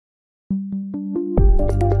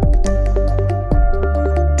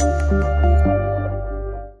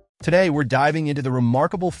Today, we're diving into the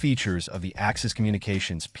remarkable features of the Axis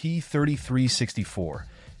Communications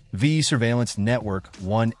P3364-VE Surveillance Network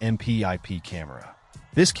 1MP IP camera.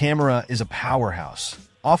 This camera is a powerhouse,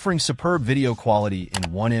 offering superb video quality in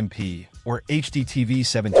 1MP or HDTV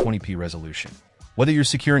 720p resolution. Whether you're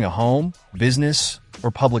securing a home, business,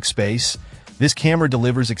 or public space, this camera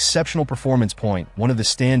delivers exceptional performance. One of the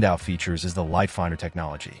standout features is the light finder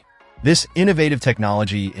technology. This innovative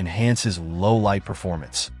technology enhances low-light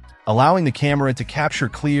performance, allowing the camera to capture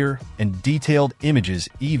clear and detailed images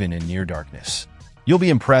even in near darkness. You'll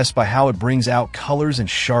be impressed by how it brings out colors and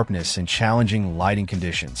sharpness in challenging lighting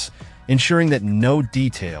conditions, ensuring that no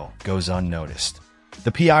detail goes unnoticed.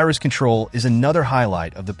 The P-Iris control is another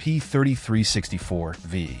highlight of the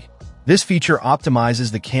P3364-VE. This feature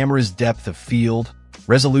optimizes the camera's depth of field,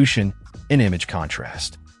 resolution, and image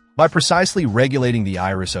contrast. By precisely regulating the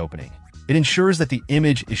iris opening, it ensures that the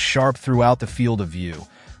image is sharp throughout the field of view,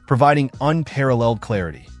 providing unparalleled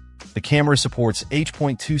clarity. The camera supports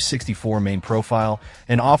H.264 main profile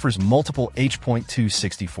and offers multiple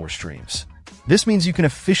H.264 streams. This means you can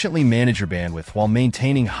efficiently manage your bandwidth while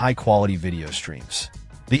maintaining high-quality video streams.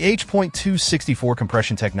 The H.264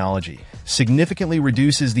 compression technology significantly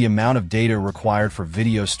reduces the amount of data required for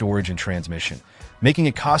video storage and transmission, making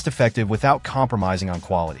it cost-effective without compromising on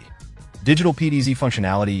quality. Digital PTZ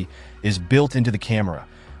functionality is built into the camera,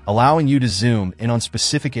 allowing you to zoom in on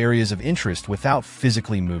specific areas of interest without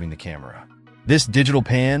physically moving the camera. This digital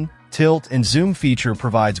pan, tilt, and zoom feature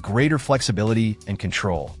provides greater flexibility and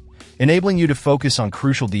control, enabling you to focus on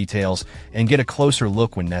crucial details and get a closer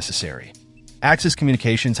look when necessary. Axis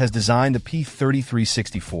Communications has designed the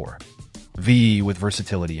P3364-VE with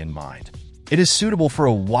versatility in mind. It is suitable for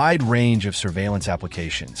a wide range of surveillance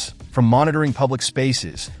applications, from monitoring public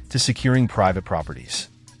spaces to securing private properties.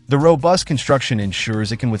 The robust construction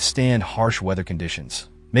ensures it can withstand harsh weather conditions,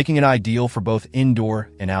 making it ideal for both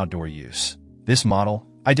indoor and outdoor use. This model,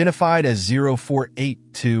 identified as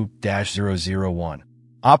 0482-001,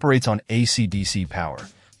 operates on AC/DC power,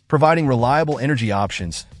 providing reliable energy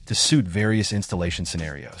options to suit various installation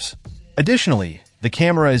scenarios. Additionally, the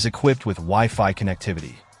camera is equipped with Wi-Fi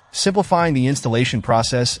connectivity, simplifying the installation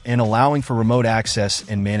process and allowing for remote access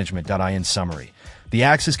and management. In summary, the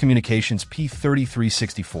Axis Communications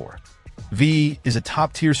P3364-VE is a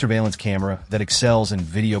top-tier surveillance camera that excels in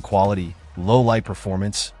video quality, low-light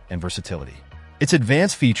performance, and versatility. Its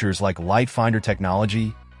advanced features like light finder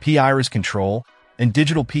technology, P-Iris control, and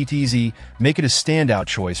digital PTZ make it a standout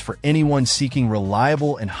choice for anyone seeking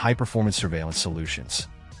reliable and high-performance surveillance solutions.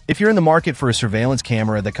 If you're in the market for a surveillance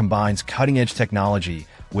camera that combines cutting-edge technology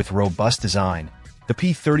with robust design, the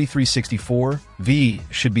P3364-VE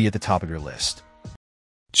should be at the top of your list.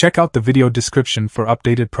 Check out the video description for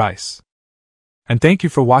updated price. And thank you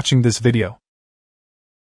for watching this video.